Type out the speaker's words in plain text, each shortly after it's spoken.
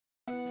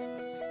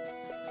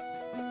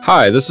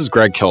Hi, this is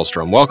Greg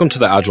Kihlstrom. Welcome to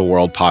the Agile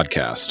World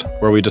podcast,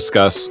 where we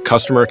discuss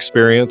customer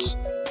experience,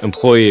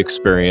 employee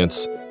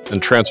experience,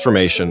 and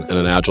transformation in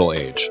an agile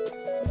age.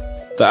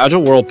 The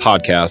Agile World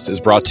podcast is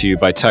brought to you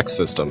by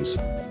TEKsystems,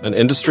 an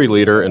industry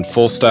leader in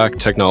full-stack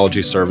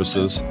technology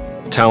services,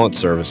 talent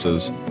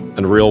services,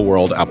 and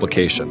real-world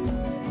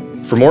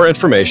application. For more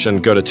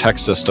information, go to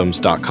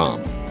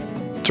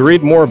teksystems.com. To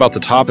read more about the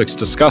topics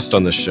discussed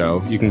on this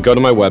show, you can go to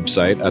my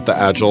website at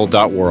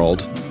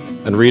theagile.world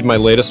and read my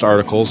latest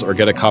articles or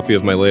get a copy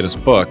of my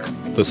latest book,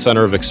 The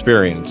Center of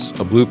Experience,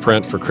 a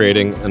blueprint for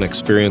creating an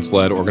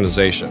experience-led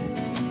organization,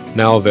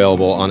 now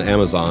available on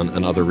Amazon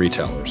and other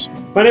retailers.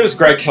 My name is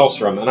Greg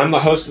Kihlstrom, and I'm the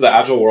host of the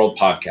Agile World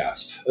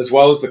podcast, as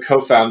well as the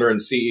co-founder and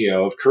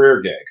CEO of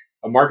CareerGig,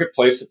 a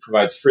marketplace that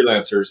provides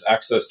freelancers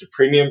access to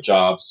premium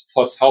jobs,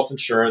 plus health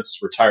insurance,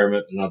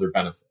 retirement, and other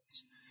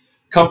benefits.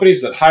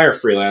 Companies that hire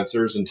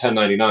freelancers and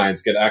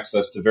 1099s get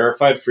access to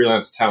verified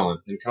freelance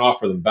talent and can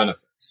offer them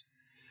benefits.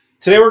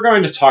 Today, we're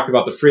going to talk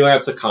about the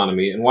freelance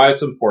economy and why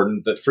it's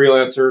important that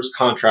freelancers,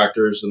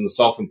 contractors, and the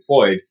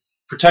self-employed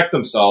protect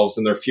themselves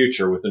and their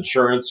future with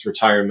insurance,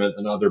 retirement,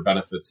 and other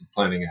benefits of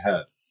planning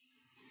ahead.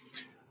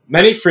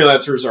 Many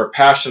freelancers are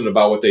passionate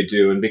about what they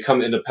do and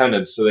become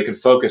independent so they can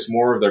focus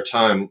more of their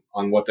time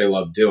on what they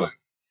love doing.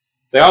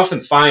 They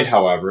often find,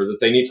 however, that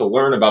they need to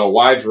learn about a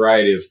wide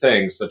variety of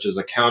things, such as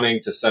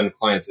accounting to send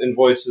clients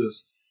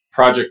invoices,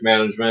 project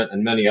management,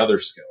 and many other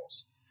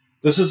skills.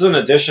 This is in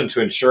addition to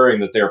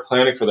ensuring that they are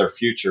planning for their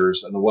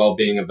futures and the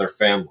well-being of their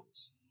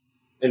families.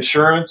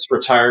 Insurance,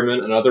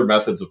 retirement, and other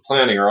methods of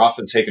planning are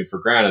often taken for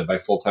granted by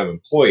full-time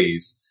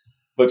employees,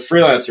 but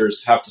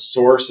freelancers have to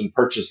source and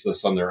purchase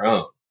this on their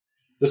own.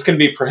 This can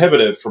be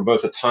prohibitive from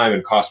both a time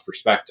and cost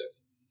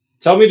perspective.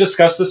 To help me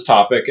discuss this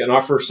topic and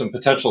offer some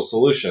potential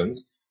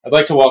solutions, I'd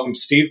like to welcome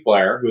Steve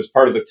Blair, who is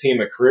part of the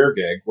team at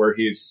CareerGig, where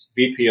he's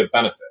VP of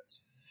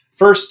Benefits.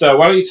 First,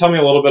 why don't you tell me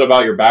a little bit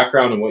about your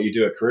background and what you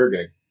do at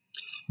CareerGig?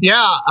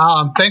 Yeah,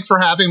 thanks for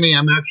having me.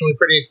 I'm actually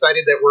pretty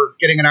excited that we're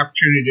getting an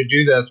opportunity to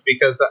do this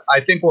because I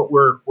think what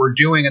we're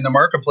doing in the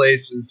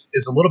marketplace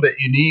is a little bit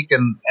unique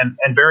and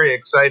very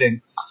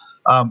exciting.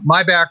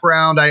 My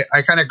background, I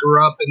kind of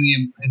grew up in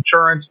the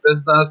insurance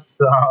business.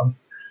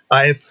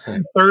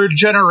 I'm third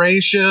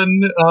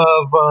generation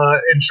of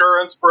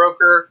insurance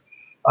broker.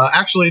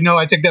 Actually, no,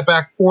 I take that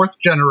back, fourth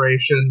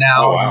generation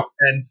now. Oh, wow.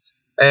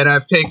 And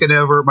I've taken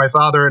over. My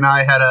father and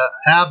I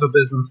have a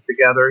business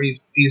together.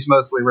 He's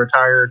mostly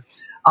retired.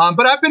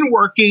 But I've been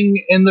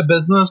working in the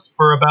business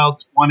for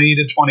about 20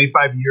 to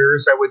 25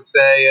 years, I would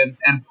say, and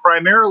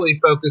primarily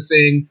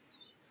focusing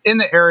in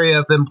the area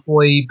of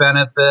employee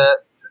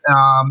benefits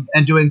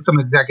and doing some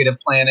executive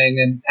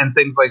planning and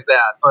things like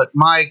that. But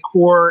my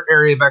core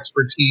area of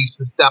expertise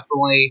is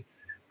definitely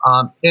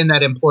in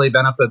that employee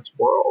benefits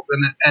world.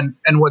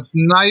 And what's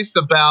nice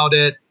about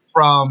it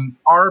from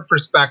our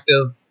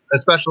perspective,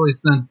 especially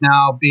since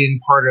now being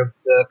part of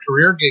the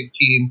CareerGig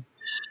team,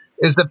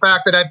 is the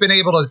fact that I've been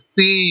able to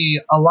see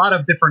a lot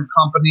of different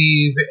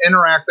companies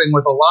interacting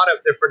with a lot of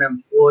different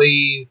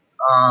employees,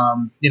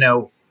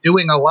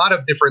 doing a lot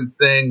of different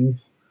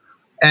things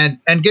and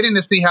getting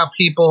to see how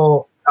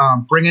people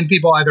bring in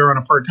people either on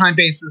a part-time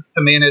basis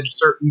to manage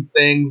certain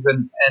things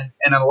and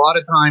a lot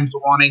of times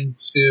wanting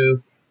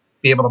to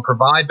be able to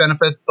provide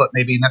benefits, but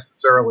maybe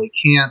necessarily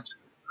can't.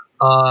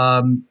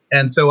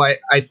 And so I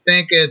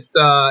think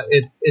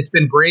it's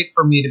been great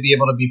for me to be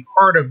able to be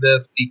part of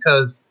this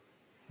because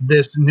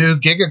this new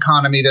gig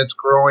economy that's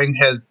growing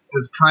has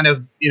kind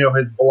of,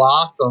 has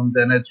blossomed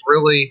and it's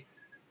really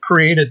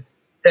created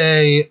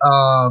a,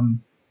 kind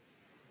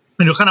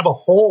of a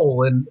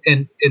hole in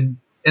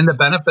the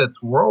benefits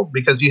world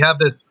because you have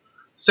this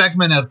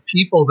segment of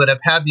people that have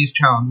had these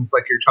challenges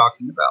like you're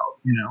talking about,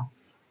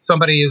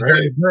 Somebody is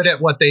very good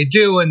at what they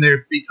do and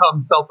they've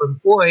become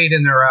self-employed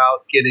and they're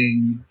out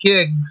getting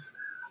gigs,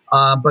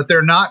 but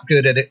they're not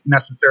good at it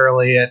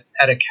necessarily at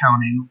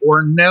accounting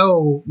or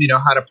know,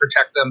 how to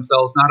protect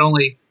themselves, not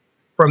only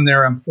from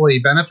their employee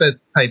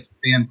benefits type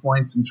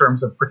standpoints in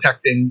terms of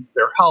protecting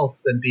their health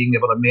and being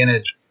able to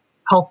manage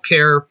health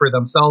care for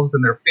themselves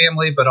and their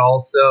family, but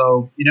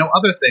also,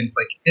 other things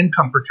like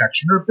income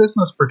protection or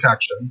business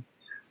protection.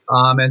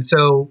 And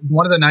so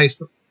one of the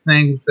nice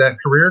things that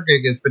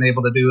CareerGig has been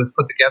able to do is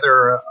put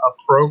together a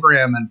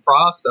program and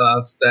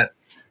process that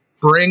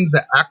brings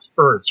the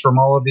experts from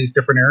all of these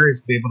different areas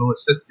to be able to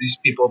assist these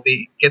people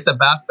get the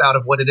best out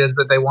of what it is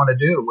that they want to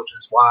do, which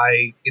is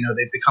why,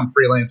 they've become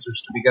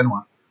freelancers to begin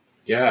with.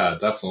 Yeah,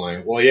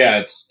 definitely. Well, yeah,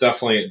 it's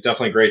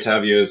definitely great to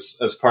have you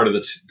as part of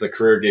the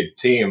CareerGig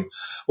team.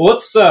 Well,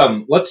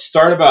 let's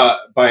start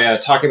by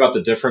talking about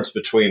the difference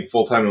between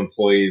full-time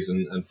employees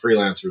and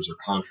freelancers or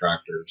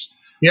contractors.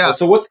 Yeah.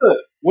 So what's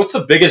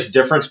the biggest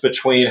difference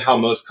between how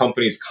most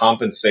companies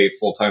compensate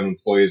full-time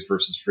employees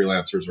versus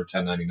freelancers or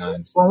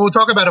 1099s? Well, we'll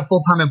talk about a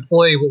full-time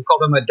employee. We'll call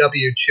them a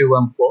W-2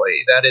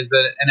 employee. That is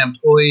an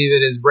employee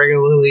that is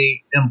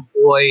regularly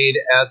employed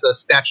as a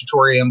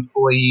statutory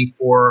employee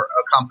for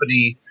a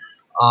company.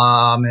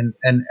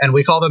 And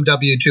we call them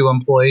W-2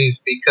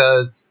 employees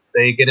because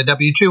they get a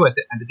W-2 at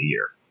the end of the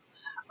year.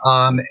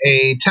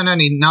 A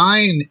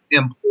 1099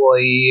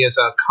 employee is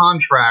a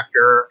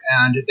contractor,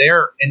 and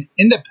they're an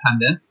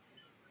independent,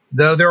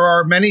 though there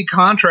are many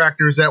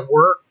contractors that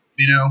work,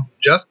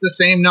 just the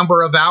same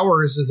number of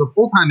hours as a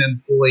full-time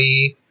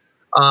employee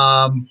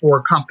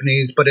for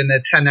companies, but in a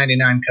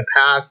 1099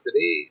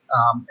 capacity.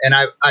 And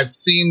I've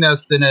seen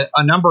this in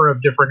a number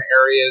of different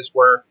areas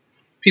where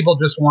people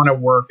just want to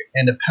work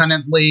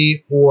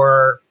independently,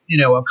 or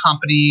a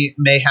company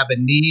may have a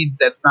need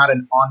that's not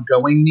an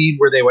ongoing need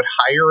where they would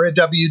hire a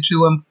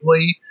W-2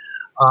 employee,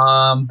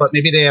 but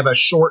maybe they have a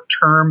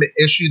short-term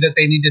issue that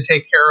they need to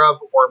take care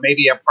of, or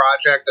maybe a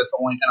project that's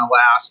only going to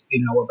last,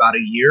 about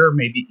a year,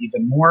 maybe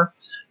even more,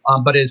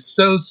 but is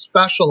so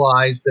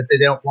specialized that they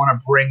don't want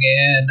to bring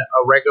in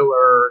a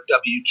regular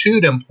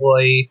W-2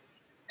 employee,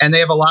 and they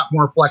have a lot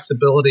more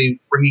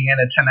flexibility bringing in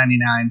a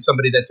 1099,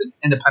 somebody that's an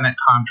independent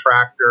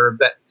contractor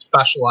that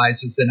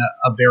specializes in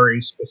a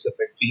very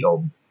specific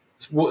field.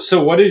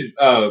 So what did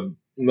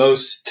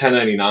most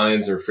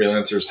 1099s or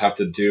freelancers have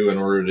to do in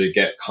order to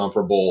get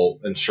comparable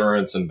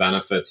insurance and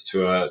benefits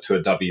to a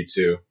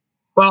W-2?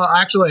 Well,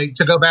 actually,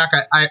 to go back,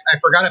 I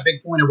forgot a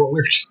big point of what we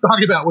were just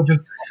talking about, which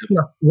is,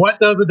 what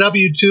does a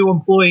W-2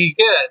 employee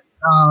get?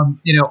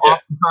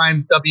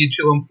 Oftentimes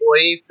W-2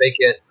 employees, they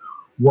get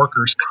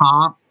workers'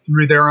 comp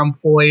through their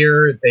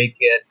employer. They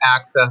get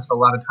access a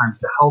lot of times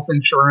to health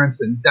insurance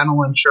and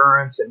dental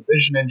insurance and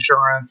vision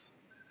insurance.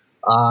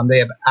 They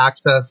have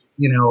access,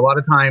 a lot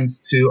of times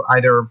to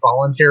either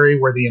voluntary,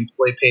 where the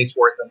employee pays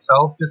for it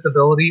themselves,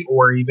 disability,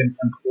 or even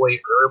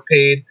employer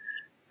paid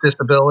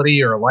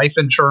disability or life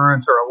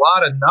insurance, or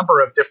a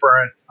number of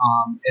different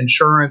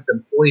insurance,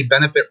 employee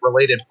benefit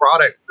related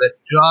products that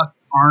just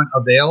aren't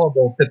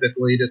available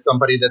typically to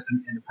somebody that's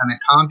an independent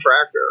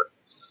contractor.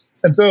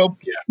 And so,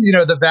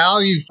 the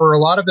value for a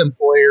lot of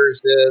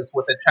employers is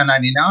with a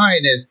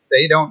 1099 is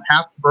they don't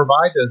have to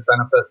provide those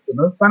benefits, and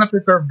those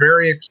benefits are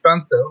very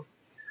expensive.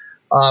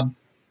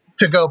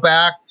 To go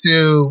back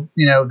to,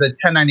 the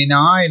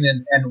 1099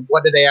 and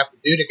what do they have to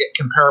do to get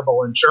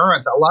comparable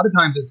insurance, a lot of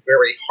times it's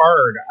very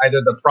hard.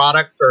 Either the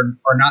products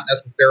are not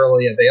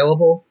necessarily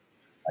available.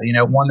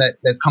 One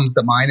that comes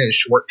to mind is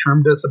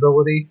short-term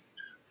disability.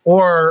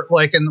 Or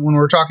when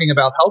we're talking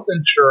about health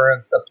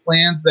insurance, the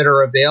plans that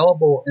are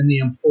available in the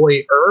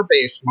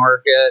employer-based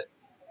market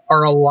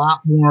are a lot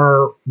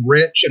more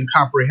rich and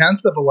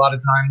comprehensive a lot of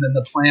time than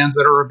the plans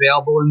that are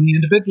available in the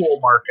individual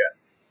market.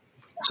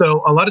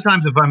 So a lot of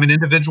times if I'm an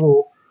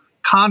individual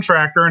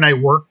contractor and I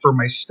work for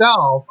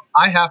myself,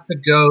 I have to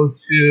go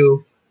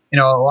to,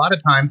 a lot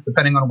of times,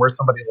 depending on where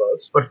somebody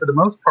lives, but for the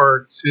most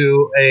part,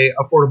 to a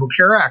Affordable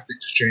Care Act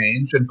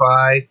exchange and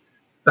buy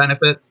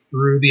benefits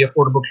through the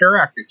Affordable Care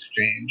Act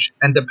exchange.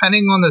 And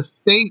depending on the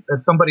state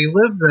that somebody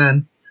lives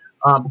in,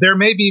 there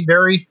may be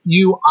very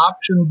few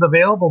options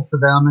available to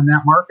them in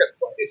that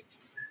marketplace.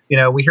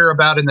 We hear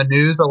about in the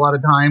news a lot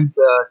of times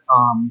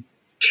that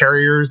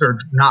carriers are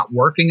not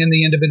working in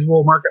the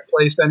individual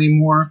marketplace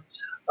anymore.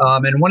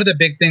 And one of the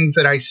big things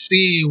that I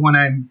see when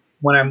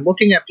I'm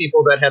looking at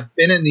people that have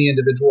been in the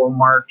individual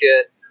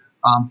market,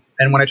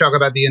 and when I talk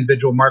about the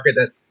individual market,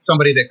 that's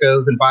somebody that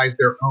goes and buys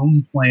their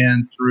own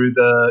plan through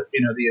the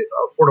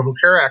Affordable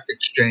Care Act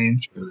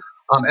exchange,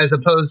 as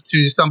opposed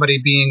to somebody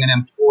being an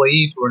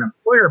employee through an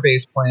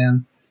employer-based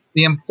plan.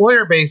 The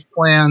employer-based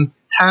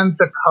plans tend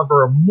to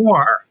cover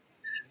more.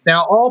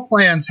 Now, all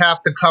plans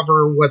have to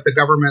cover what the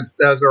government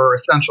says are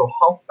essential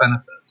health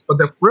benefits. But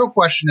the real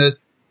question is,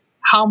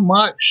 how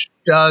much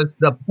does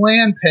the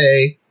plan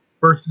pay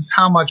versus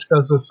how much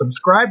does the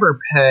subscriber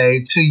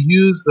pay to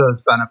use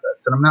those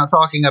benefits? And I'm not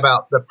talking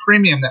about the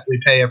premium that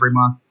we pay every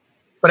month,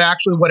 but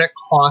actually what it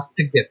costs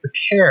to get the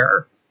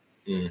care.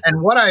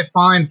 And what I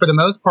find for the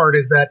most part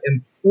is that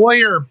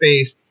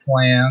employer-based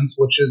plans,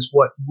 which is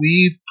what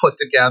we've put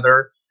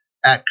together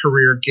at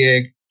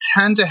CareerGig,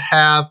 tend to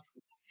have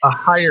a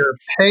higher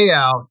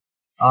payout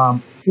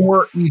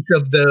for each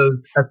of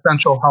those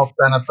essential health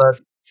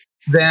benefits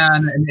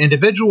than an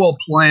individual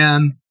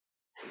plan.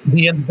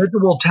 The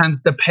individual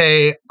tends to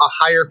pay a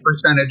higher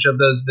percentage of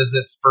those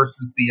visits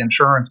versus the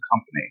insurance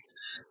company.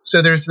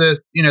 So there's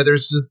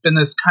been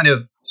this kind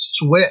of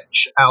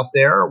switch out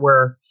there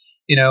where,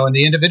 in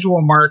the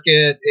individual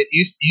market, it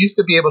used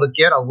to be able to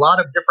get a lot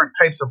of different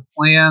types of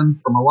plans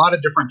from a lot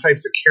of different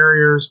types of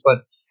carriers.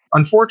 But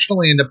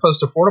unfortunately, in the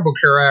post-Affordable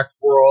Care Act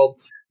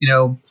world,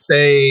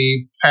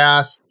 say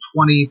past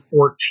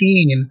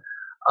 2014,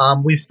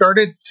 we've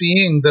started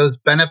seeing those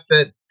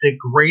benefits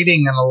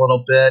degrading in a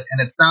little bit.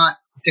 And it's not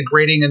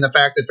degrading in the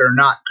fact that they're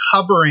not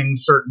covering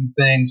certain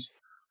things.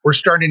 We're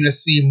starting to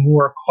see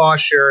more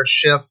cost share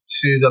shift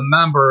to the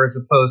member as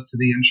opposed to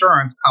the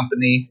insurance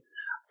company.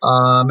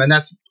 And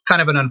that's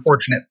kind of an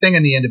unfortunate thing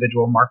in the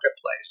individual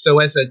marketplace. So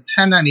as a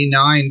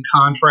 1099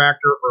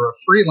 contractor or a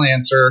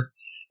freelancer,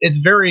 it's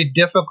very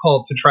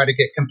difficult to try to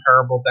get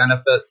comparable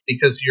benefits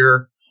because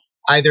you're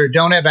either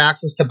don't have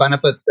access to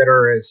benefits that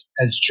are as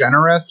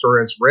generous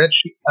or as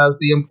rich as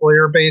the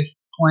employer-based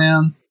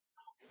plans,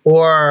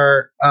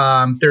 or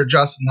they're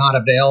just not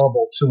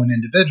available to an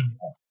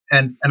individual.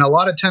 and a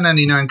lot of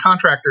 1099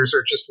 contractors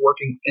are just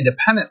working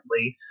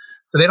independently,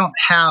 so they don't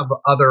have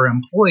other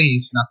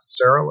employees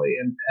necessarily.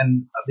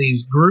 And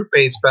these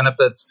group-based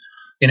benefits,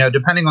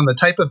 depending on the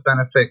type of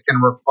benefit,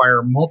 can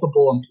require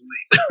multiple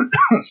employees.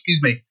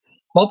 Excuse me,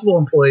 multiple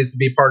employees to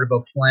be part of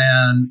a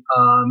plan.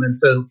 And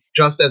so,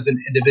 just as an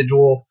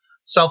individual,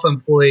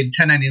 self-employed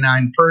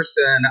 1099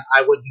 person,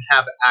 I wouldn't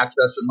have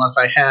access unless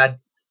I had,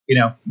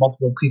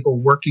 multiple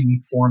people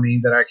working for me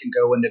that I can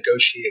go and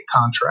negotiate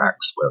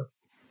contracts with.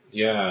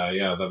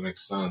 Yeah, that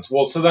makes sense.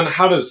 Well, so then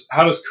how does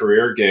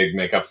CareerGig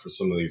make up for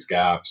some of these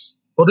gaps?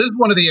 Well, this is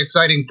one of the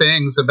exciting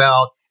things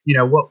about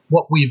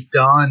what we've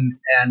done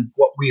and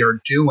what we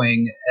are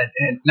doing,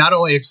 and not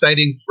only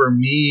exciting for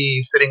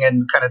me sitting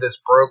in kind of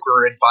this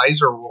broker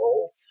advisor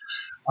role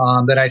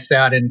that I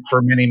sat in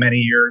for many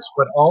years,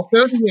 but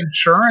also the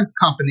insurance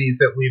companies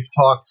that we've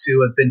talked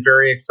to have been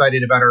very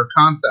excited about our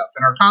concept.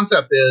 And our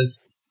concept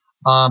is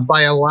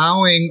by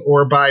allowing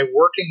or by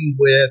working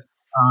with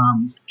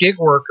gig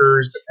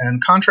workers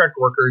and contract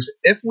workers,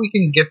 if we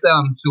can get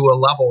them to a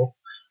level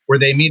where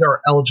they meet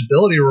our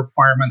eligibility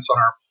requirements on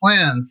our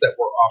plans that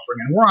we're offering.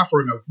 And we're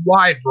offering a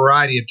wide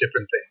variety of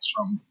different things,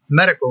 from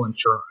medical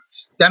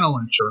insurance, dental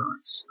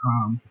insurance,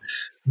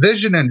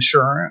 vision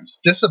insurance,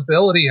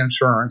 disability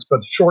insurance,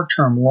 but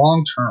short-term,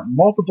 long-term,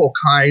 multiple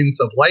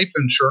kinds of life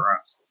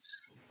insurance,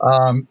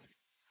 and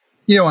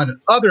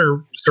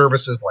other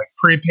services like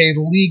prepaid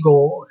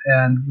legal,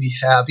 and we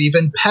have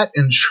even pet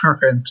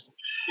insurance,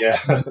 Yeah.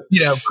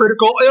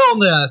 Critical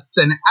illness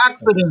and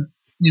accident,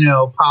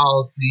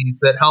 policies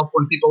that help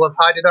when people have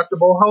high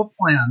deductible health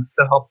plans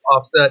to help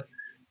offset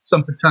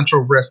some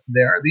potential risk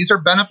there. These are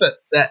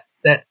benefits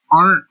that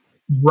aren't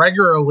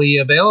regularly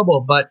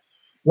available, but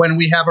when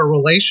we have a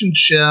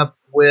relationship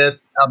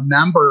with a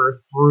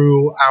member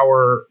through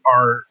our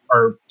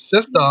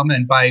system,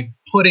 and by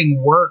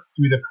putting work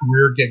through the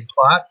CareerGig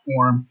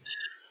platform,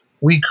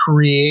 we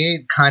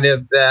create kind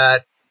of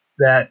that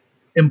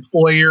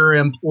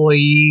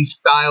employer-employee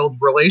styled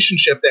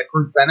relationship that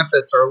group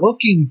benefits are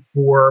looking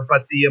for,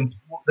 but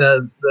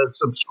the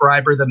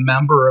subscriber, the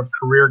member of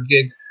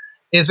CareerGig,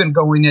 isn't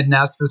going to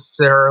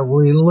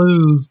necessarily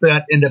lose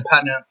that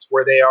independence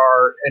where they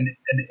are an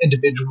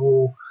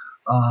individual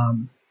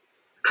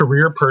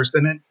career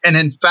person. And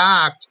in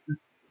fact,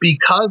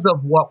 because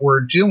of what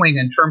we're doing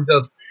in terms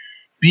of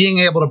being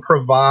able to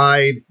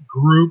provide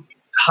group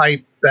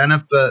type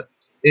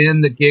benefits in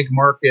the gig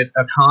market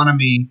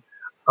economy,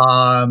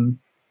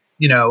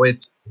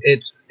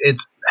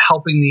 it's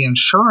helping the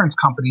insurance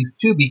companies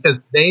too,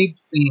 because they've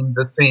seen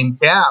the same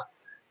gap,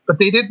 but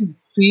they didn't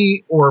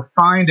see or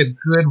find a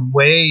good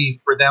way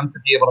for them to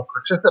be able to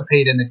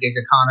participate in the gig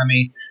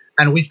economy.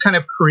 And we've kind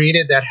of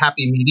created that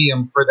happy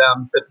medium for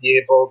them to be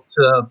able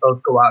to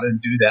both go out and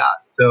do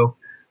that. So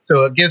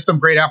it gives some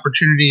great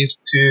opportunities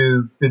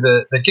to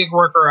the gig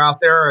worker out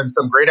there, and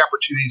some great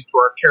opportunities to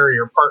our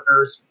carrier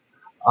partners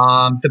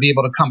to be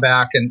able to come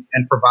back and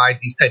provide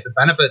these type of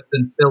benefits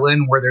and fill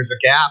in where there's a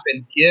gap,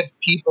 and give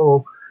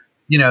people,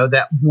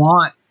 that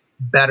want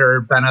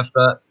better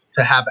benefits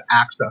to have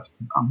access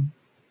to them.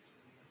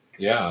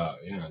 Yeah,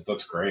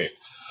 that's great.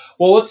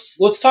 Well,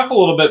 let's talk a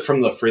little bit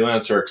from the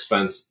freelancer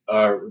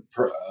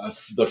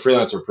the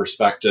freelancer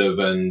perspective,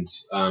 and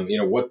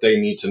what they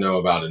need to know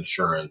about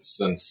insurance.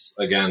 Since,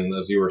 again,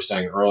 as you were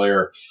saying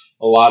earlier,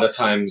 a lot of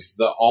times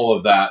all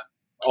of that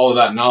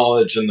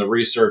knowledge and the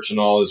research and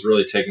all is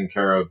really taken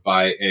care of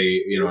by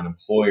an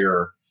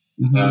employer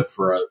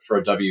for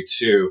a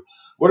W-2.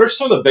 What are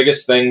some of the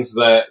biggest things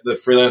that the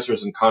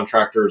freelancers and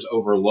contractors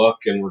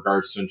overlook in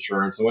regards to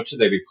insurance, and what should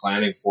they be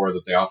planning for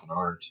that they often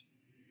aren't?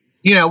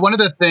 One of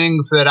the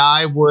things that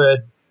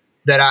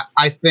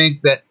I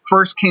think that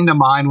first came to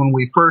mind when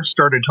we first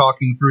started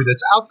talking through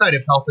this, outside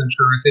of health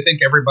insurance, I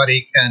think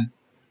everybody can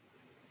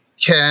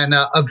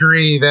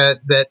agree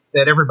that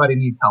everybody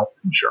needs health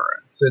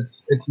insurance.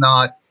 It's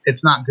not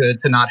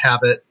good to not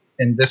have it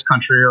in this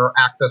country, or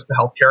access to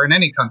healthcare in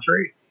any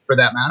country for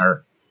that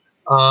matter.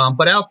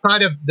 But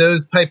outside of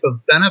those type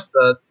of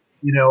benefits,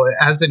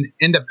 as an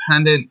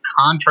independent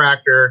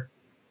contractor,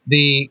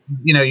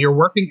 you're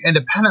working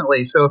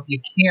independently. So if you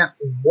can't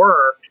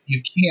work,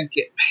 you can't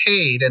get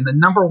paid. And the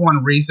number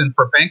one reason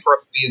for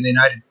bankruptcy in the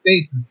United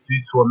States is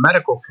due to a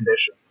medical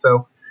condition.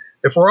 So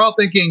if we're all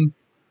thinking,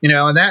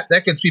 and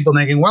that gets people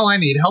thinking, well, I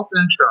need health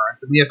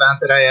insurance in the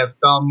event that I have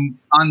some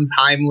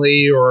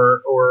untimely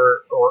or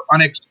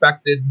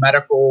unexpected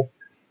medical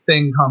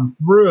thing come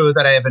through,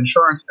 that I have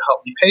insurance to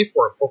help me pay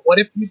for it. But what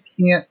if you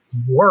can't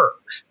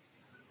work?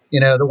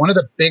 One of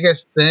the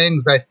biggest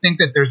things, I think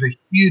that there's a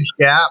huge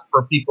gap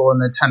for people in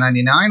the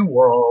 1099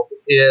 world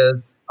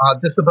is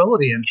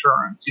disability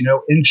insurance,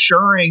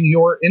 insuring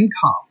your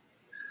income.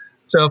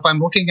 So if I'm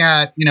looking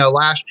at,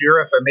 last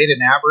year, if I made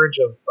an average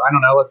of, I don't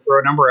know, let's throw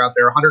a number out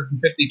there, $150,000,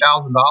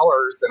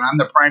 and I'm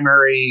the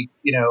primary,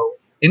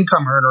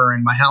 income earner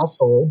in my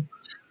household,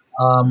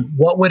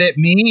 what would it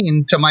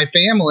mean to my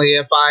family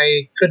if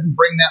I couldn't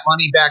bring that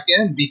money back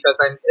in because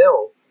I'm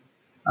ill?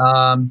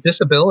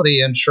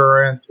 disability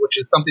insurance, which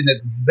is something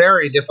that's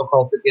very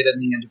difficult to get in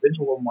the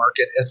individual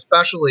market,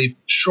 especially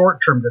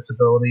short-term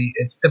disability.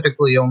 It's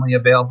typically only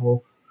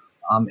available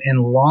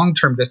in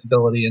long-term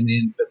disability in the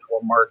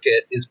individual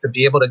market, is to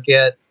be able to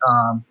get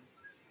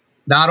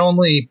not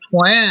only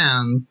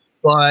plans,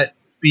 but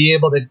be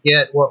able to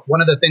get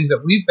one of the things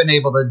that we've been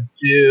able to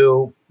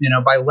do,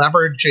 by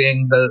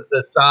leveraging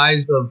the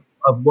size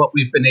of what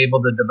we've been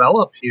able to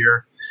develop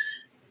here,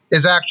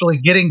 is actually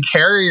getting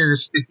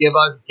carriers to give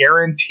us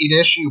guaranteed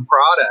issue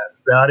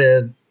products. That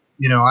is,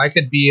 I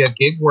could be a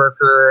gig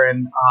worker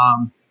and,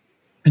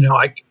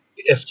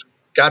 if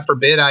God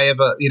forbid I have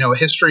a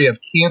history of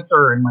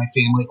cancer in my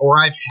family, or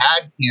I've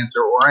had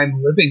cancer, or I'm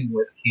living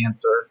with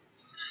cancer,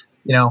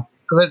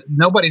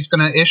 nobody's going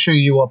to issue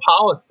you a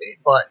policy,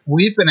 but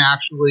we've been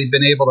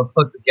able to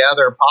put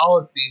together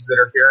policies that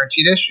are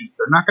guaranteed issues.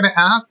 They're not going to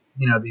ask,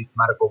 these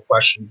medical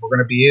questions. We're going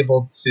to be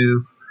able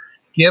to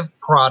give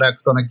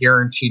products on a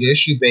guaranteed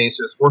issue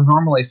basis where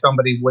normally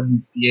somebody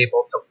wouldn't be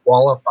able to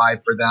qualify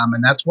for them.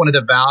 And that's one of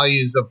the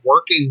values of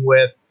working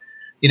with,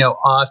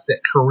 us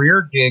at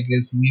CareerGig,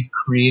 is we've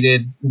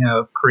created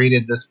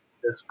this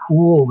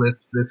pool,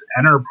 this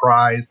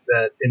enterprise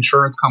that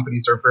insurance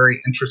companies are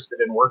very interested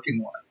in working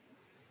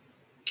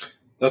with.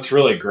 That's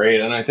really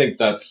great, and I think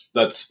that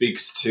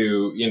speaks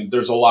to,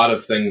 there's a lot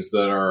of things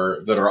that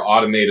are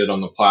automated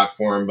on the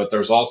platform, but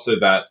there's also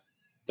that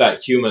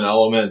human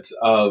element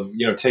of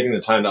taking the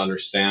time to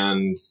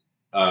understand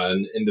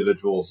an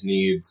individual's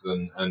needs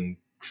and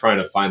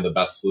trying to find the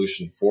best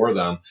solution for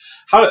them.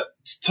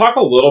 Talk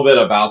a little bit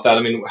about that.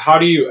 I mean, how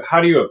do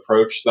you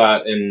approach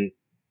that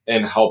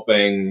in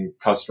helping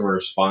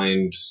customers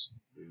find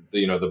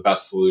the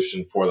best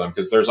solution for them?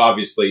 Because there's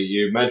obviously,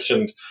 you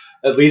mentioned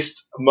at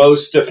least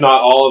most, if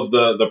not all, of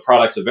the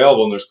products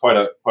available, and there's quite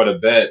a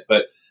bit.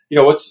 But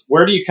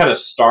where do you kind of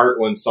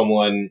start when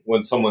someone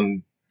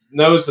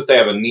knows that they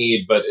have a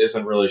need but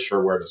isn't really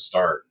sure where to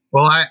start?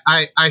 Well,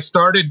 I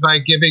started by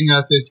giving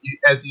us,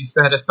 as you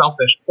said, a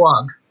selfish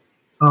plug.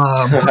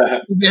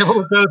 To be able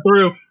to go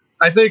through,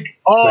 I think,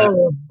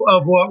 all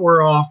of what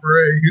we're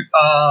offering.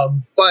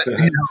 But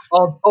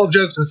all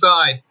jokes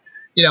aside,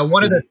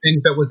 one of the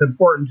things that was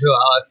important to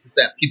us is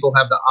that people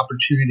have the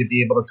opportunity to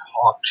be able to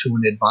talk to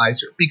an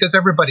advisor, because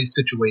everybody's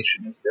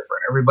situation is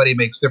different. Everybody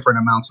makes different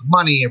amounts of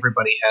money.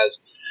 Everybody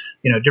has,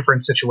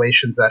 different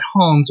situations at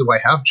home. Do I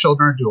have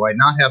children? Do I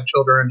not have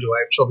children? Do I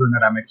have children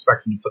that I'm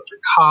expecting to put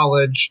through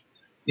college?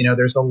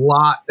 There's a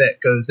lot that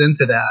goes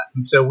into that.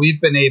 And so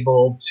we've been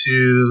able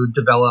to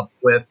develop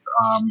with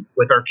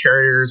our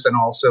carriers and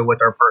also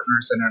with our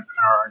partners and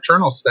our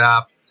internal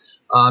staff,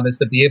 is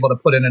to be able to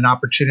put in an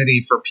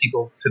opportunity for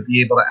people to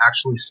be able to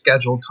actually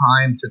schedule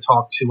time to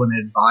talk to an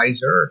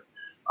advisor,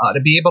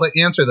 to be able to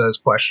answer those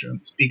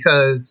questions.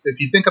 Because if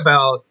you think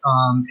about,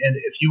 and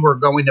if you were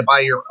going to buy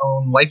your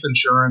own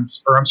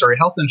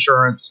health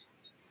insurance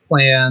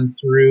plan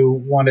through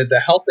one of the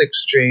health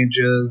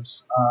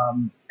exchanges,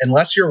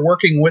 unless you're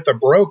working with a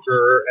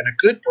broker, and a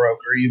good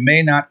broker, you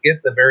may not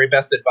get the very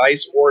best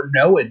advice or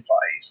no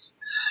advice.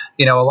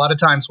 A lot of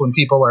times when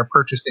people are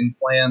purchasing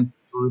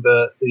plans through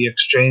the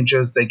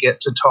exchanges, they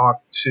get to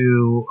talk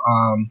to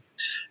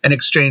an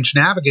exchange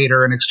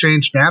navigator, and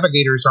exchange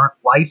navigators aren't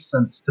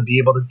licensed to be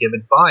able to give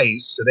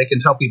advice. So they can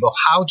tell people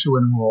how to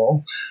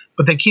enroll,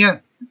 but they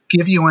can't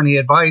give you any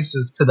advice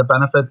as to the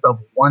benefits of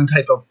one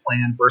type of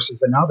plan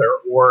versus another,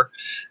 or,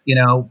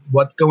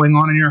 what's going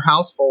on in your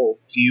household.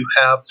 Do you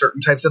have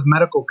certain types of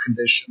medical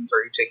conditions?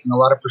 Are you taking a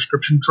lot of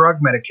prescription drug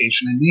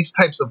medication? And these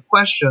types of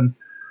questions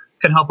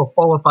can help a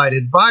qualified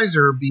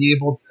advisor be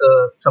able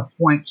to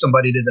point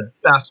somebody to the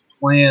best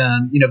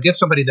plan, give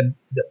somebody the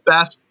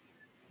best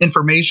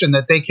information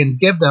that they can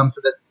give them, so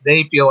that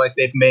they feel like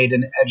they've made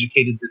an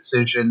educated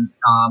decision,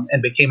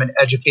 and became an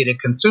educated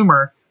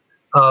consumer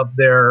of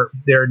their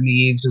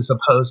needs, as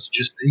opposed to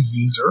just a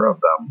user of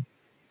them.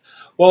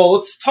 Well,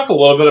 let's talk a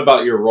little bit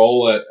about your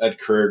role at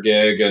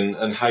CareerGig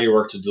and how you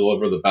work to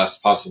deliver the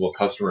best possible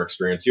customer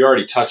experience. You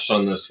already touched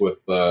on this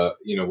with the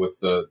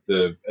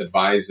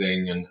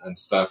advising and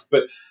stuff,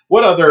 but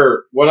what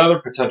other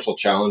potential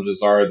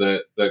challenges are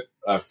that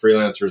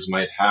freelancers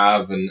might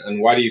have,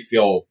 and why do you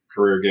feel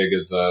CareerGig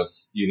is a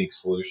unique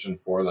solution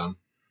for them?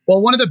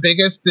 Well, one of the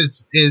biggest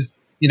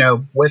is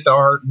with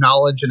our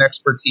knowledge and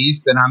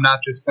expertise, and I'm not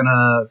just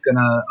gonna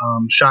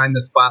shine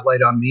the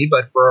spotlight on me,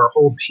 but for our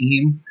whole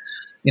team.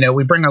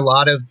 We bring a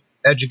lot of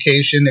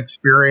education,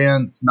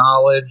 experience,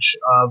 knowledge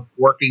of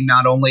working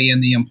not only in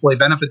the employee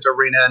benefits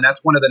arena, and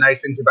that's one of the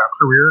nice things about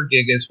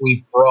CareerGig, is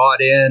we've brought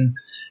in,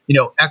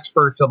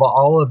 experts of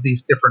all of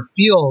these different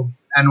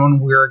fields. And when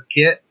we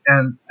get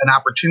an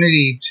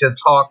opportunity to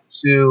talk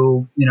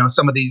to,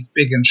 some of these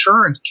big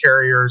insurance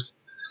carriers,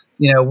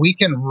 we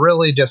can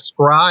really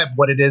describe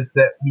what it is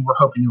that we were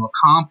hoping to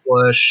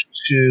accomplish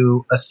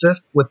to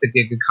assist with the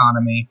gig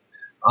economy.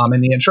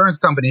 And the insurance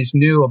companies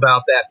knew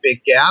about that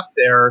big gap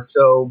there.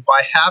 So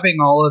by having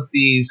all of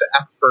these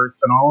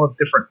experts in all of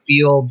different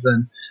fields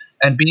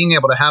and being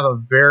able to have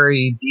a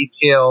very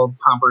detailed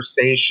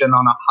conversation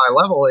on a high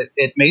level,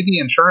 it made the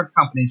insurance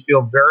companies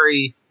feel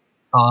very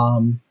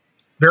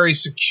very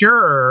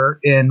secure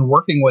in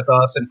working with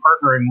us and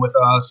partnering with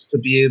us to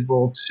be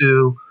able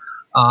to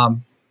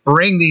um,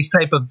 bring these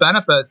type of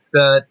benefits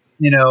that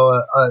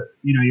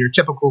your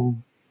typical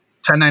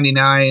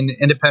 1099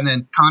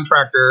 independent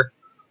contractor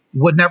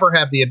would never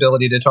have the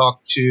ability to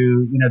talk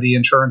to the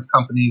insurance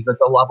companies at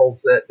the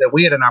levels that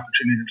we had an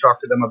opportunity to talk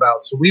to them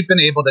about. So we've been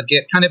able to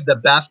get kind of the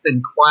best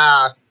in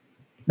class,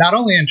 not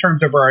only in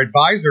terms of our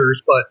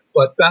advisors,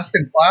 but best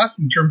in class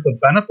in terms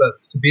of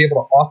benefits to be able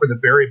to offer the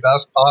very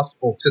best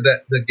possible to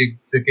the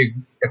gig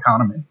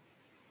economy.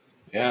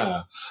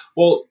 Yeah.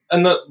 Well,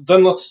 and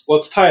then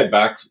let's tie it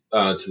back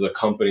to the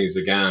companies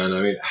again.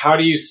 I mean, how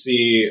do you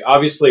see?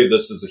 Obviously,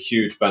 this is a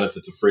huge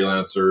benefit to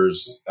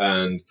freelancers,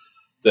 and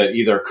that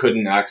either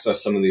couldn't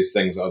access some of these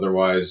things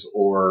otherwise,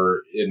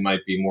 or it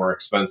might be more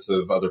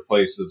expensive other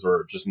places,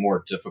 or just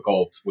more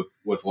difficult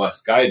with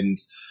less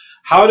guidance.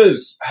 How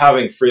does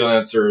having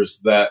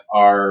freelancers that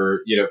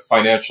are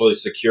financially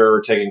secure,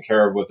 taken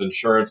care of with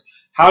insurance,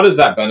 how does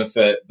that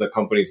benefit the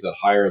companies that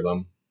hire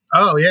them?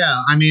 Oh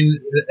yeah, I mean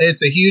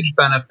it's a huge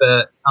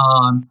benefit.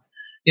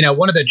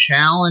 One of the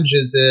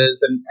challenges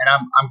is, and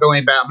I'm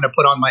going back. I'm going to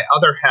put on my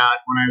other hat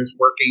when I was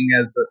working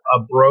as a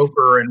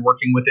broker and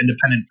working with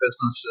independent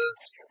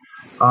businesses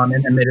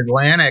in the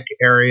Mid-Atlantic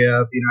area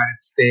of the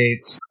United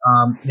States.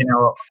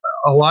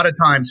 A lot of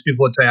times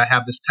people would say, "I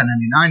have this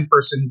 1099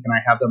 person. Can I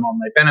have them on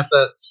my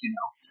benefits?"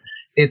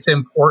 It's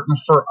important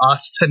for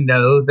us to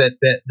know that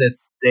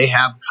they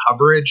have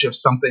coverage if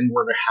something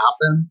were to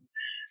happen.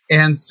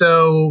 And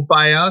so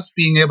by us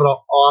being able to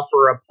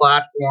offer a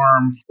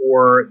platform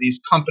for these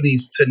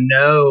companies to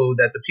know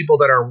that the people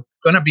that are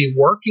going to be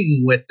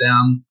working with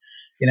them,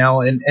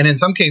 and in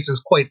some cases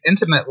quite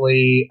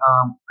intimately,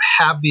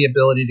 have the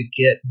ability to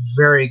get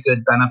very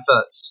good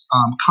benefits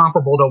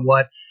comparable to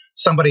what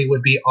somebody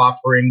would be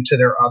offering to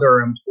their other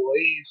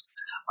employees.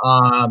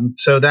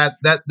 So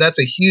that's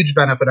a huge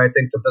benefit, I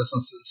think, to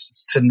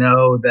businesses to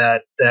know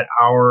that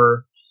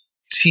our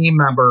team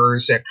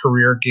members at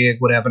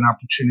CareerGig would have an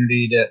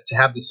opportunity to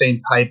have the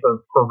same type of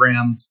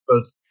programs,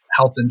 both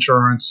health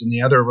insurance and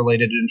the other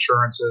related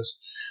insurances.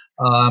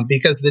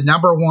 Because the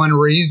number one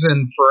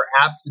reason for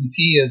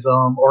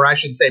absenteeism, or I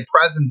should say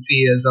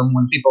presenteeism,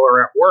 when people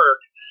are at work,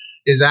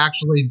 is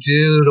actually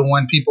due to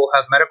when people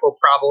have medical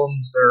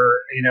problems,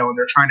 or and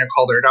they're trying to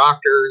call their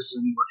doctors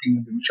and working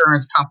with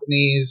insurance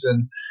companies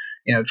and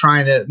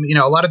trying to,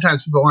 a lot of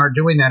times people aren't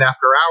doing that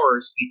after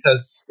hours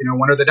because,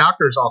 when are the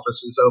doctor's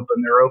offices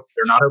open?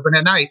 They're not open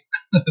at night.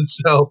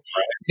 So,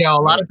 a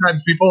lot of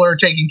times people are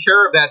taking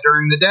care of that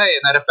during the day,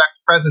 and that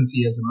affects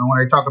presenteeism. And when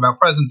I talk about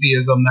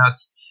presenteeism,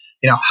 that's,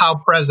 how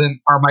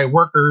present are my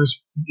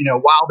workers,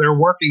 while they're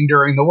working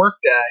during the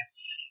workday.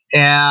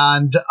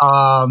 And,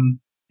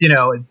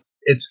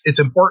 it's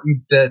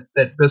important that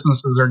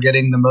businesses are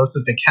getting the most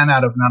that they can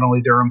out of not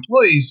only their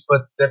employees,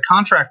 but the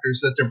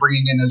contractors that they're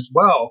bringing in as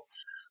well.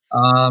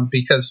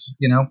 Because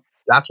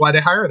that's why they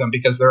hire them,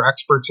 because they're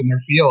experts in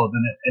their field,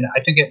 and I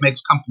think it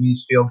makes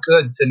companies feel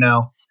good to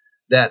know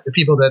that the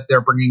people that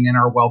they're bringing in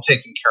are well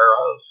taken care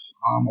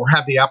of, or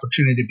have the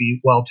opportunity to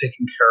be well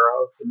taken care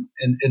of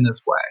in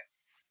this way.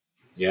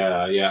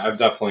 Yeah, I've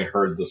definitely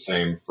heard the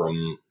same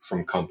from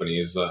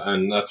companies,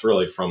 and that's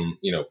really from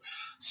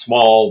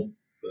small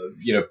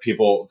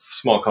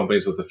small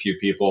companies with a few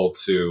people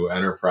to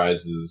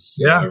enterprises.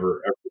 Yeah.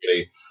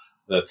 Everybody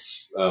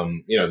that's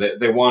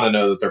they want to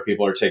know that their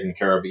people are taken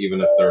care of,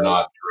 even if they're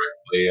not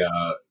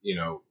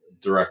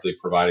directly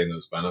providing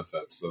those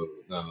benefits. So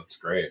no, that's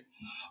great.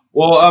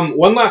 Well,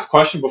 one last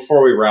question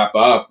before we wrap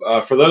up.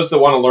 For those that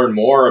want to learn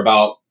more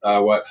about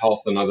what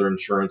health and other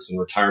insurance and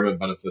retirement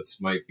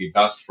benefits might be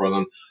best for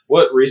them,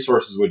 what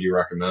resources would you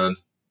recommend?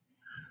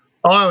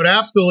 Oh, I would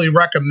absolutely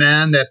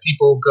recommend that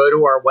people go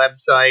to our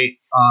website,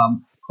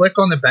 click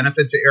on the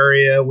benefits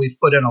area. We've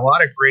put in a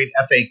lot of great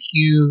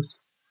FAQs.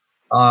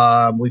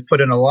 We've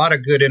put in a lot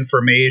of good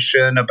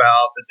information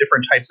about the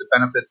different types of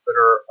benefits that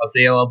are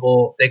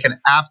available. They can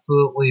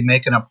absolutely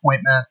make an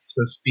appointment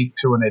to speak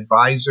to an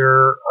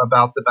advisor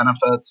about the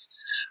benefits.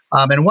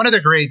 And one of the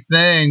great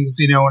things,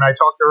 when I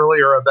talked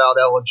earlier about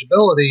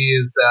eligibility,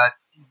 is that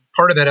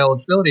part of that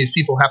eligibility is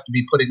people have to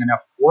be putting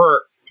enough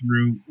work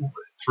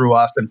through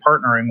us and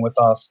partnering with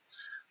us,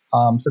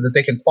 so that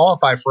they can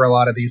qualify for a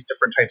lot of these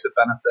different types of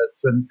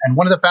benefits. And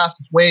one of the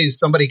fastest ways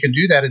somebody can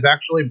do that is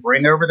actually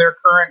bring over their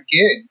current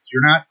gigs.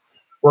 You're not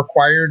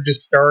required to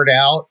start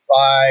out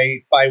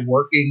by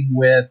working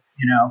with,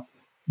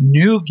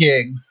 new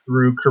gigs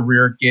through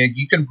CareerGig.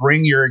 You can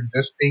bring your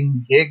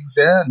existing gigs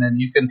in, and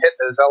you can hit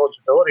those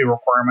eligibility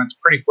requirements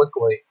pretty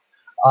quickly.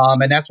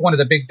 And that's one of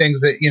the big things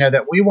that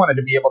that we wanted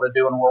to be able to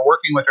do, and we're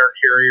working with our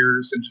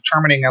carriers in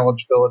determining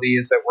eligibility,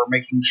 is that we're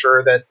making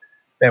sure that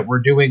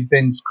we're doing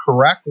things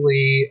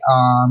correctly.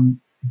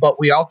 But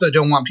we also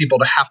don't want people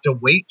to have to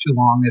wait too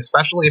long,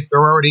 especially if they're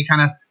already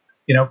kind of,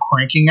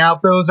 cranking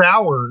out those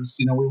hours.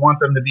 We want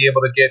them to be able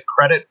to get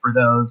credit for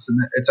those. And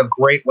it's a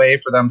great way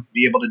for them to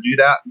be able to do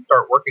that and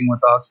start working with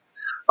us.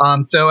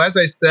 So as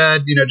I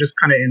said, just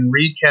kind of in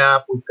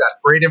recap, we've got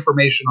great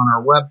information on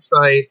our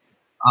website.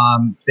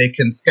 They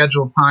can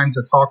schedule time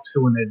to talk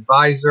to an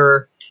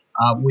advisor.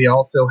 We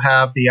also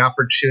have the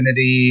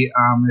opportunity,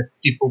 if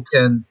people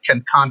can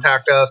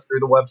contact us through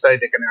the website,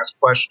 they can ask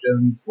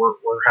questions. We're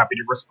happy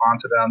to respond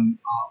to them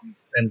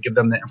and give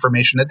them the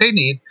information that they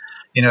need,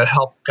 to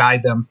help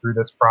guide them through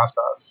this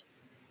process.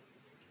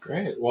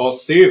 Great. Well,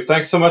 Steve,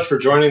 thanks so much for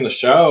joining the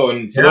show.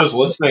 And for those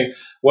listening,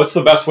 what's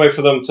the best way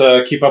for them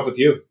to keep up with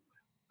you?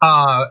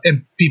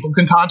 And people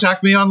can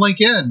contact me on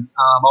LinkedIn.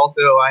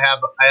 Also, I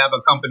have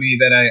a company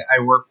that I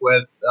work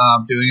with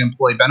doing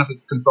employee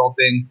benefits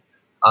consulting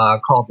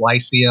called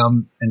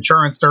Lyceum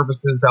Insurance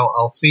Services,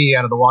 LLC,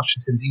 out of the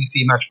Washington,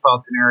 D.C.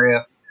 metropolitan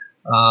area.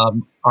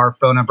 Our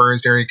phone number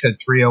is area code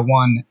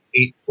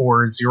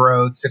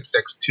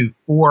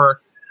 301-840-6624.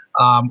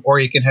 Or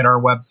you can hit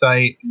our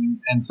website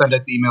and send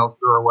us emails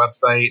through our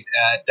website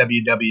at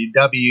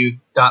www.lyceum,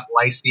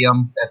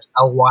 that's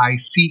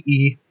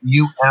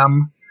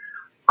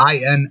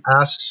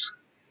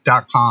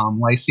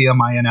lyceumins.com,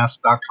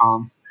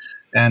 lyceumins.com.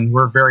 And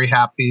we're very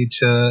happy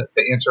to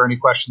answer any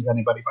questions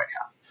anybody might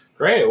have.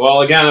 Great.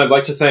 Well, again, I'd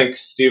like to thank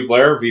Steve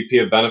Blair, VP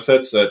of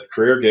Benefits at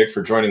CareerGig,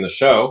 for joining the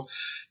show.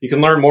 You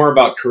can learn more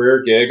about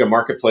CareerGig, a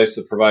marketplace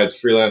that provides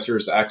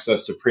freelancers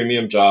access to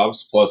premium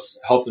jobs, plus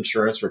health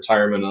insurance,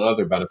 retirement, and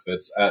other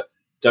benefits at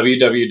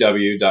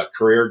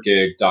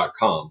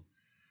www.careergig.com.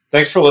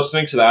 Thanks for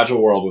listening to The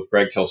Agile World with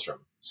Greg Kihlstrom.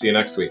 See you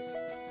next week.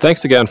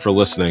 Thanks again for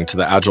listening to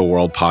the Agile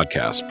World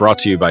podcast, brought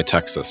to you by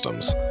Tech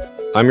Systems.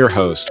 I'm your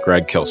host,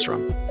 Greg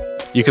Kihlstrom.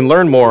 You can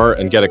learn more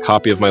and get a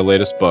copy of my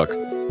latest book,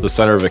 The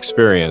Center of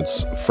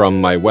Experience,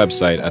 from my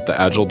website at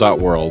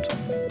theagile.world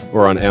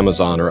or on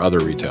Amazon or other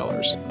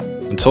retailers.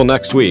 Until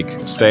next week,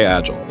 stay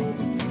agile.